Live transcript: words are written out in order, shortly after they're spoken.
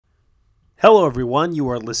Hello, everyone. You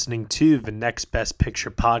are listening to the Next Best Picture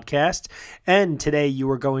podcast, and today you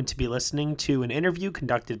are going to be listening to an interview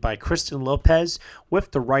conducted by Kristen Lopez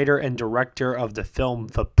with the writer and director of the film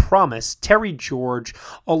The Promise, Terry George,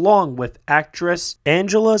 along with actress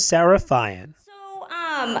Angela Sarafian.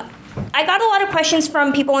 I got a lot of questions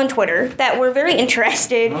from people on Twitter that were very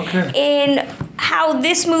interested in how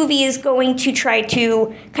this movie is going to try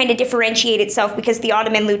to kind of differentiate itself, because The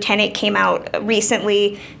Ottoman Lieutenant came out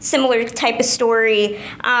recently, similar type of story.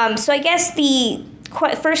 So I guess the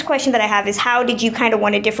first question that I have is, how did you kind of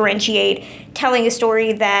want to differentiate telling a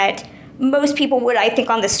story that most people would, I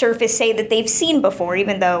think, on the surface say that they've seen before,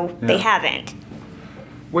 even though they haven't?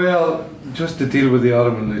 Well, just to deal with The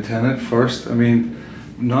Ottoman Lieutenant first, I mean,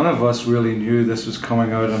 none of us really knew this was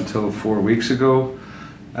coming out until 4 weeks ago.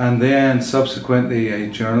 And then subsequently a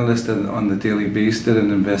journalist on the Daily Beast did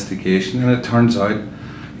an investigation, and it turns out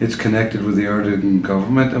it's connected with the Erdogan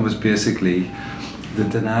government and was basically the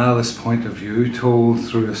denialist point of view told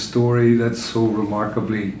through a story that's so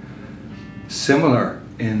remarkably similar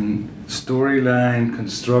in storyline,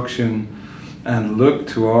 construction and look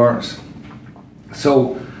to ours.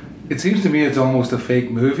 So it seems to me it's almost a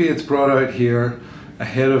fake movie. It's brought out here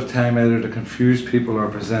ahead of time, either to confuse people or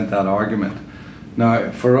present that argument.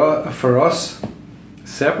 Now, for us,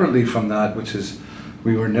 separately from that, which is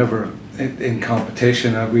we were never in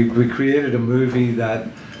competition, we created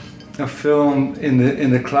a film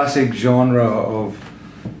in the classic genre of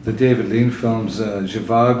the David Lean films,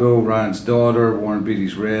 Zhivago, Ryan's Daughter, Warren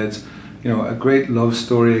Beatty's Reds, a great love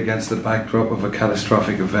story against the backdrop of a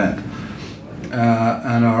catastrophic event.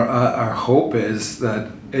 And our hope is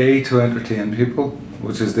that, A, to entertain people,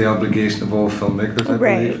 which is the obligation of all filmmakers, I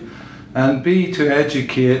believe, and B, to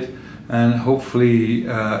educate and hopefully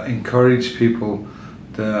encourage people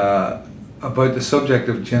about the subject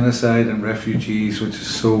of genocide and refugees, which is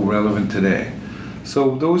so relevant today.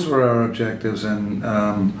 So those were our objectives, and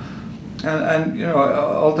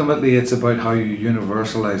ultimately it's about how you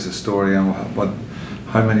universalize a story and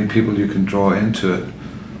how many people you can draw into it.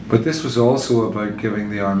 But this was also about giving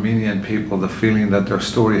the Armenian people the feeling that their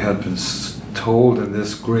story had been told in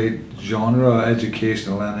this great genre,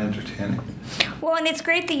 educational and entertaining. Well, and it's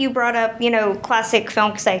great that you brought up, classic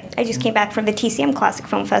film, because I just came back from the TCM Classic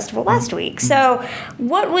Film Festival last week. So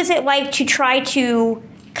what was it like to try to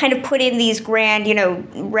kind of put in these grand,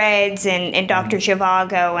 Reds and Dr.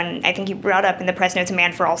 Zhivago, and I think you brought up in The President's a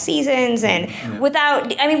Man for All Seasons, and were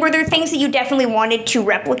there things that you definitely wanted to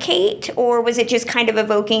replicate, or was it just kind of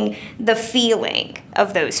evoking the feeling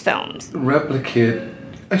of those films? Replicate.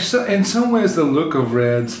 In some ways, the look of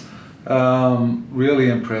Reds really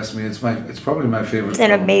impressed me. It's probably my favorite. It's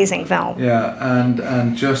an amazing film. Yeah,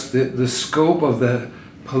 and just the scope of the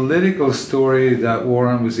political story that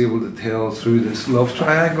Warren was able to tell through this love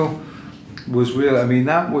triangle was real. I mean,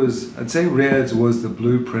 I'd say Reds was the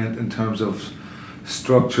blueprint in terms of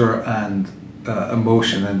structure and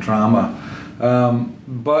emotion and drama.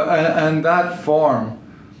 And that form,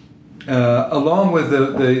 along with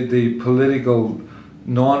the political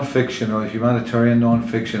non-fiction or humanitarian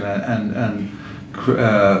non-fiction and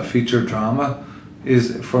feature drama,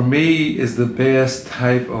 is the best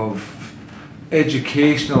type of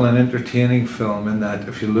educational and entertaining film, in that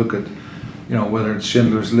if you look at whether it's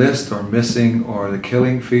Schindler's List or Missing or The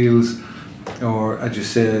Killing Fields or, as you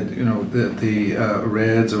said, the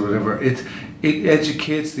Reds or whatever, it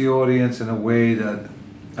educates the audience in a way that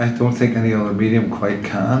I don't think any other medium quite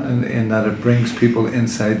can, in that it brings people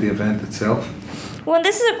inside the event itself. Well,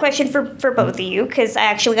 this is a question for both of you, because I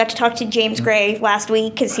actually got to talk to James Gray last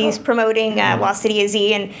week, because he's promoting Lost City of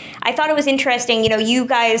Z, and I thought it was interesting. You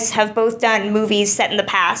guys have both done movies set in the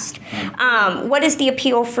past. What is the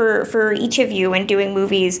appeal for each of you in doing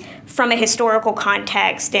movies from a historical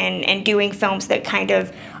context and doing films that kind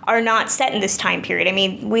of are not set in this time period? I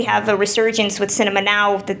mean, we have a resurgence with cinema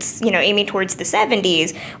now that's, aiming towards the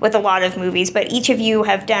 70s with a lot of movies, but each of you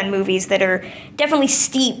have done movies that are definitely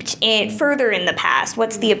steeped further in the past.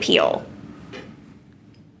 What's the appeal?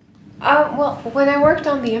 Well, when I worked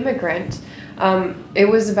on The Immigrant, it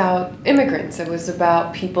was about immigrants. It was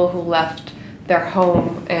about people who left their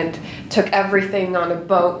home and took everything on a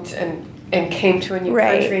boat and came to a new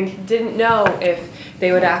country and didn't know if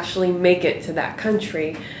they would actually make it to that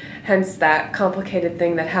country. Hence that complicated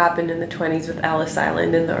thing that happened in the 20s with Ellis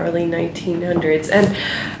Island in the early 1900s. And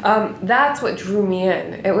that's what drew me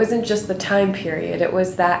in. It wasn't just the time period. It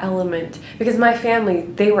was that element. Because my family,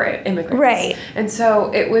 they were immigrants. Right. And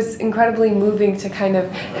so it was incredibly moving to kind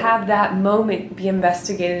of have that moment be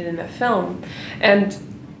investigated in a film. And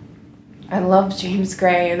I loved James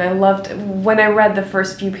Gray, and I loved when I read the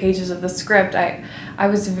first few pages of the script. I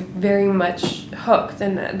was very much hooked,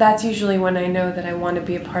 and that's usually when I know that I want to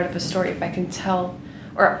be a part of a story, if I can tell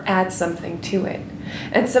or add something to it.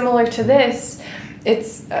 And similar to this,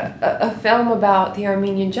 it's a film about the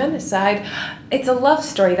Armenian genocide. It's a love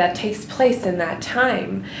story that takes place in that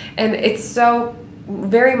time, and it's so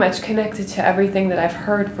very much connected to everything that I've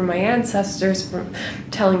heard from my ancestors, from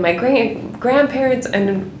telling my grandparents,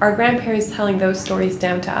 and our grandparents telling those stories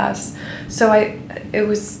down to us. So it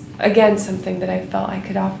was, again, something that I felt I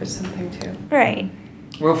could offer something to. Right.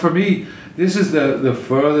 Well, for me, this is the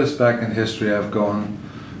furthest back in history I've gone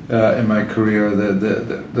in my career.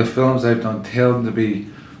 The films I've done tend to be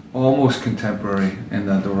almost contemporary, in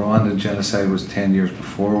that the Rwandan genocide was 10 years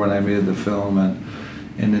before when I made the film, and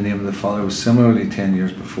In the Name of the Father was similarly 10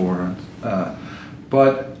 years before.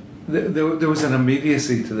 But there was an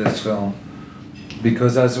immediacy to this film,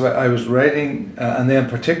 because as I was writing, and then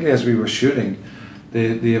particularly as we were shooting,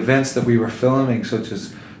 the events that we were filming, such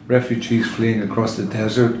as refugees fleeing across the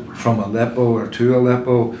desert from Aleppo or to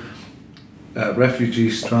Aleppo,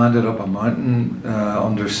 refugees stranded up a mountain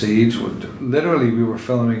under siege. Literally, we were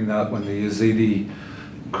filming that when the Yazidi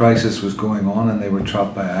crisis was going on and they were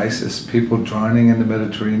trapped by ISIS, people drowning in the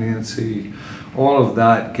Mediterranean Sea. All of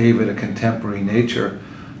that gave it a contemporary nature.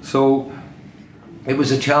 So it was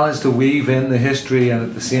a challenge to weave in the history and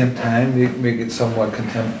at the same time make it somewhat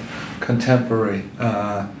contemporary.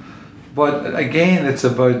 But again, it's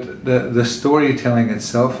about the storytelling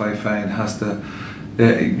itself. I find has to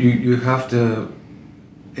you have to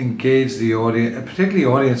engage the audience, particularly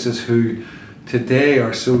audiences who today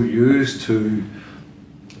are so used to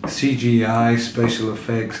CGI, special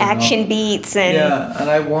effects, action beats, and and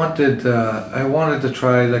I wanted to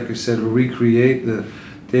try, like you said, recreate the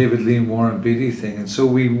David Lean Warren Beatty thing, and so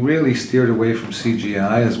we really steered away from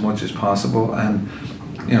CGI as much as possible, and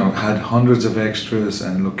had hundreds of extras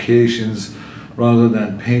and locations rather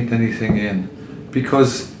than paint anything in,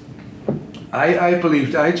 because I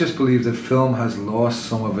just believe that film has lost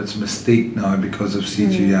some of its mystique now because of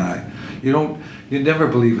CGI. You never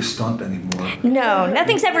believe a stunt anymore. No,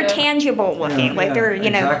 nothing's ever tangible looking.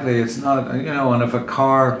 Exactly. It's not, and if a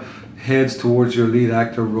car heads towards your lead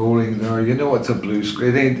actor rolling there, it's a blue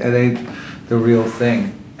screen. It ain't the real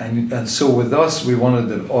thing. And so with us, we wanted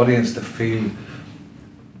the audience to feel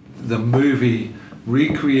the movie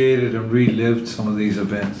recreated and relived some of these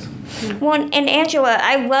events. Well, and Angela,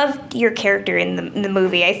 I loved your character in the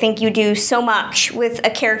movie. I think you do so much with a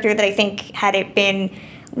character that I think, had it been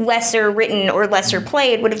lesser written or lesser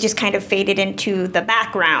played, would have just kind of faded into the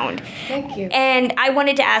background. Thank you. And I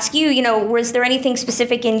wanted to ask you, was there anything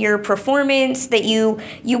specific in your performance that you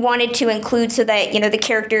wanted to include so that, the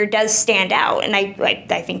character does stand out? And I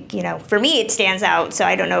think, for me it stands out, so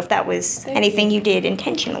I don't know if that was anything you did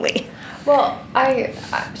intentionally. Well,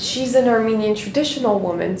 she's an Armenian traditional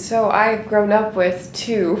woman, so I've grown up with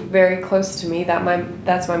two very close to me.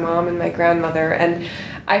 That's my mom and my grandmother, and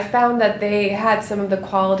I found that they had some of the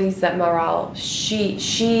qualities that Maral,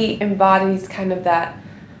 she embodies kind of that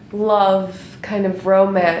love, kind of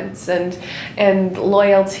romance and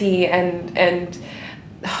loyalty and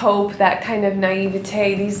hope, that kind of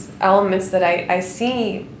naivete, these elements that I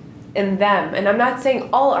see in them. And I'm not saying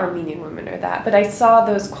all Armenian women are that, but I saw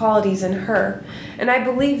those qualities in her. And I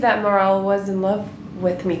believe that Maral was in love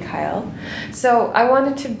with Mikhail. So I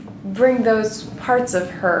wanted to bring those parts of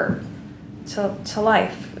her to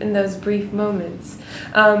life in those brief moments.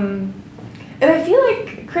 And I feel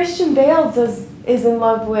like Christian Bale is in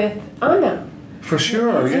love with Anna. For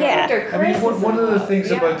sure, yeah. I mean, one of the things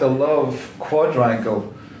about the love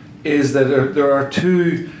quadrangle is that there are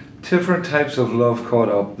two different types of love caught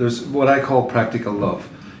up. There's what I call practical love,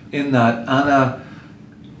 in that Anna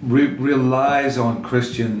relies on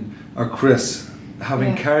Christian, or Chris,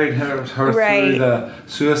 having carried her through the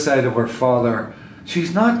suicide of her father.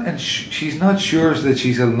 She's not sure that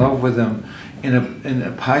she's in love with him in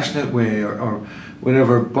a passionate way or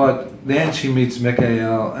whatever, but then she meets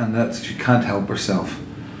Mikhail, and that she can't help herself.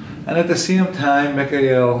 And at the same time,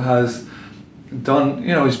 Mikhail has done,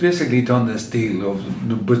 he's basically done this deal of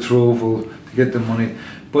the betrothal to get the money.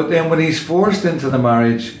 But then when he's forced into the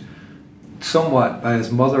marriage, somewhat by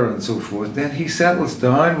his mother and so forth, then he settles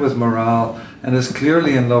down with Maral and is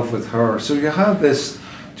clearly in love with her. So you have this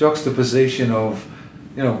juxtaposition of,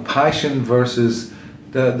 passion versus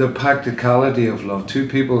the practicality of love. Two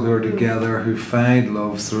people who are together, who find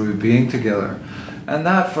love through being together. And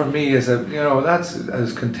that for me is that's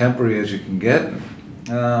as contemporary as you can get.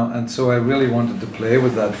 And so I really wanted to play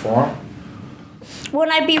with that form. Well,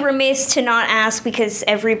 and I'd be remiss to not ask, because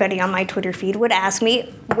everybody on my Twitter feed would ask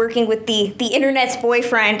me, working with the internet's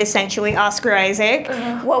boyfriend, essentially, Oscar Isaac.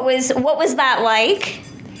 What was that like?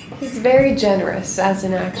 He's very generous as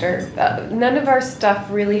an actor. None of our stuff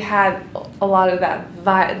really had a lot of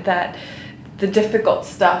that the difficult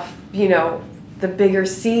stuff, you know, the bigger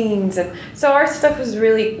scenes, and so our stuff was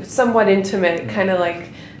really somewhat intimate, kind of like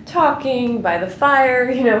talking by the fire,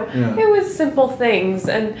 you know. Yeah. It was simple things,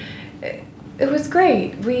 and it was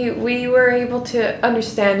great. We were able to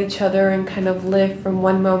understand each other and kind of live from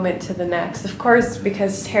one moment to the next. Of course,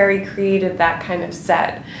 because Terry created that kind of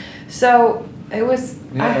set. So it was,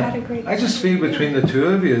 I had a great time. I just feel between the two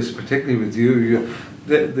of you, particularly with you,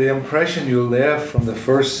 the impression you left from the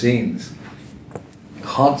first scenes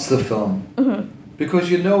haunts the film.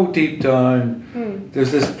 Because you know deep down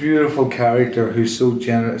there's this beautiful character who's so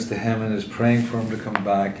generous to him and is praying for him to come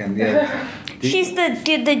back, and yet She's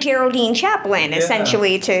the Geraldine Chaplin,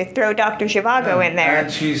 essentially, to throw Dr. Zhivago in there.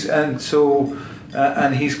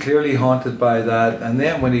 And he's clearly haunted by that. And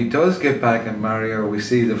then when he does get back and marry her, we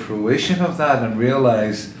see the fruition of that and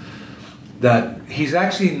realize that he's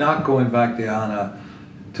actually not going back to Anna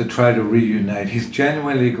to try to reunite. He's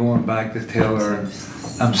genuinely going back to tell her,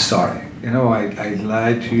 I'm sorry. You know, I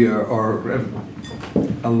lied to you, or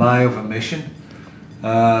a lie of omission.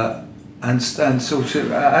 And so, she, you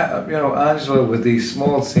know, Angela, with these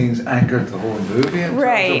small scenes, anchored the whole movie in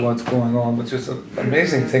terms of what's going on, which is an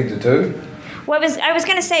amazing thing to do. Well, I was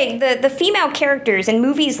going to say, the female characters in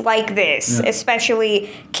movies like this,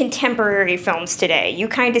 especially contemporary films today, you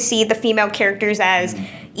kind of see the female characters as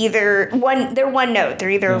either they're one note.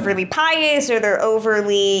 They're either overly pious or they're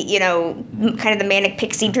overly, you know, kind of the manic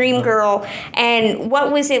pixie dream girl. And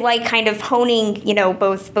what was it like kind of honing, you know,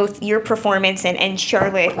 both your performance and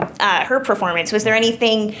Charlotte, her performance? Was there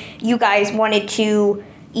anything you guys wanted to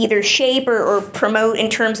either shape or promote in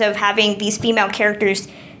terms of having these female characters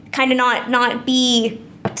kind of not be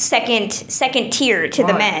second tier to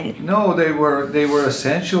the men? No, they were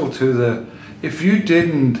essential to the. If you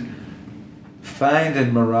didn't find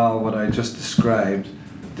in Morale what I just described,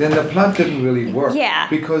 then the plot didn't really work. Yeah.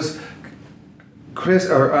 Because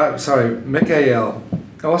Mikhail,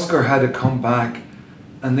 Oscar had to come back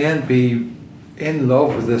and then be in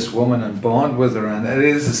love with this woman and bond with her, and it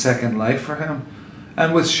is a second life for him.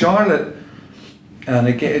 And with Charlotte, and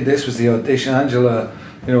again, this was the audition, Angela,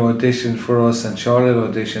 you know, auditioned for us, and Charlotte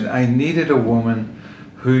auditioned. I needed a woman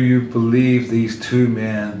who you believe these two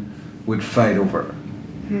men would fight over.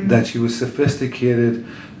 That she was sophisticated,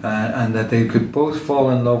 and that they could both fall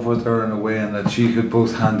in love with her in a way, and that she could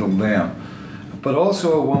both handle them. But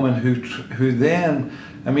also a woman who then,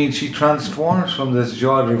 I mean, she transforms from this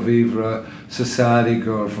joie de vivre society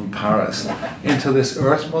girl from Paris into this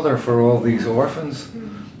earth mother for all these orphans.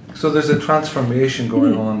 So there's a transformation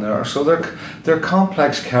going on there. So they're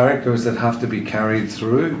complex characters that have to be carried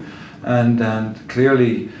through, and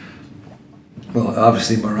clearly, well,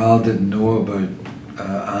 obviously Morale didn't know about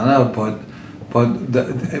Anna, but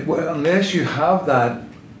unless you have that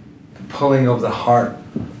pulling of the heart,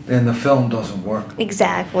 then the film doesn't work.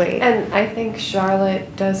 Exactly. And I think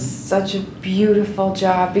Charlotte does such a beautiful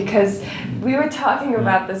job, because we were talking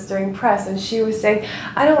about this during press, and she was saying,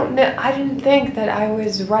 I didn't think that I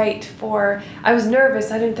was right for, I was nervous,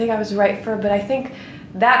 I didn't think I was right for, but I think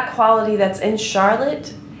that quality that's in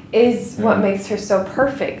Charlotte is what makes her so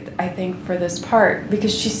perfect, I think, for this part,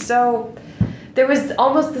 because she's so, there was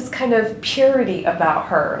almost this kind of purity about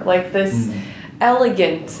her, like this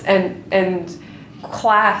elegance and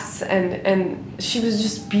class, and she was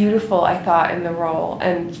just beautiful, I thought, in the role,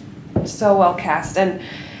 and so well cast, and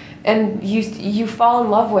you fall in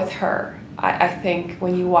love with her. I think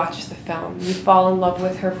when you watch the film, you fall in love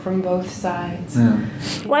with her from both sides.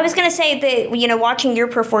 Well, I was going to say that, you know, watching your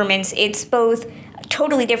performance, it's both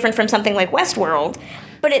totally different from something like Westworld,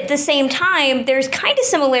 but at the same time, there's kind of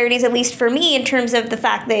similarities, at least for me, in terms of the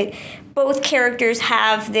fact that both characters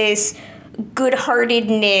have this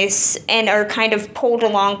good-heartedness and are kind of pulled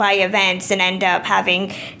along by events and end up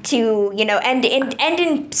having to, you know, end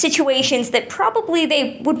in situations that probably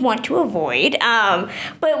they would want to avoid.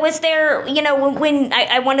 But was there, you know, when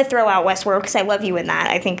I want to throw out Westworld because I love you in that.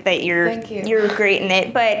 I think that you're great in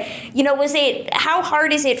it. But, you know, how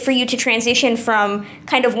hard is it for you to transition from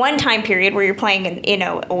kind of one time period where you're playing an, you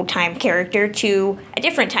know, old time character to a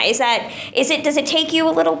different time? Does it take you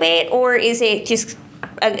a little bit, or is it just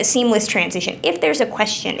a seamless transition, if there's a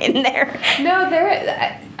question in there? No,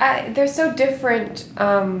 they're so different.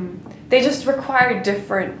 They just require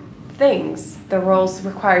different things. The roles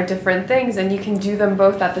require different things, and you can do them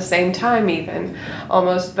both at the same time, even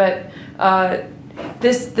almost. But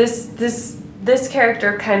this this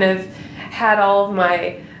character kind of had all of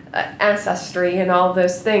my ancestry and all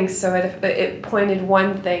those things, so it pointed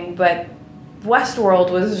one thing, but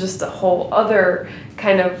Westworld was just a whole other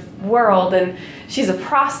kind of world, and she's a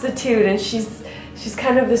prostitute, and she's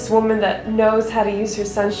kind of this woman that knows how to use her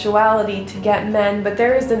sensuality to get men, but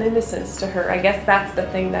there is an innocence to her. I guess that's the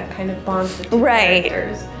thing that kind of bonds the two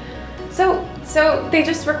characters. So they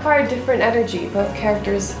just require different energy. Both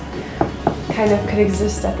characters kind of could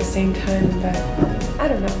exist at the same time, but I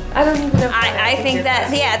don't know. I don't even know. I think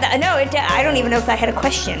that, yeah, no, I don't even know if I had a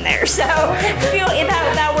question there. So I feel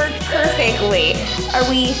that worked perfectly. Are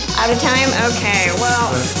we out of time? Okay,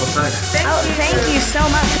 well, thank you so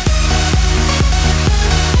much.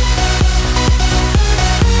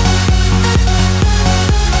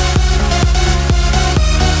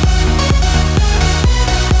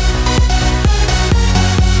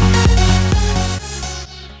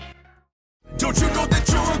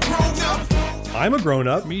 I'm a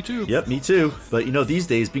grown-up. Me too. Yep, me too. But these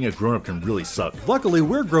days being a grown-up can really suck. Luckily,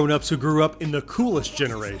 we're grown-ups who grew up in the coolest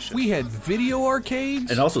generation. We had video arcades.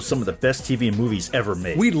 And also some of the best TV and movies ever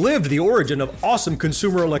made. We lived the origin of awesome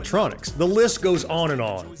consumer electronics. The list goes on and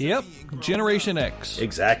on. Yep, Generation X.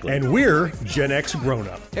 Exactly. And we're Gen X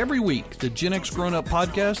grown-up. Every week, the Gen X Grown Up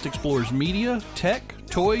podcast explores media, tech,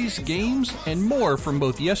 toys, games, and more from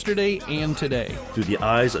both yesterday and today. Through the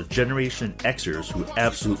eyes of Generation Xers who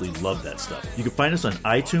absolutely love that stuff. You can find us on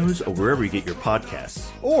iTunes or wherever you get your podcasts.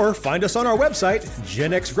 Or find us on our website,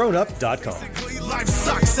 genxgrownup.com.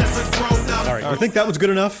 All right, you think that was good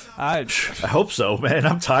enough? I hope so, man.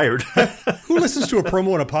 I'm tired. Who listens to a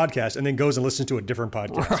promo on a podcast and then goes and listens to a different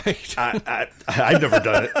podcast? Right. I've never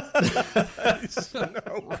done it.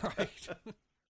 No. Right.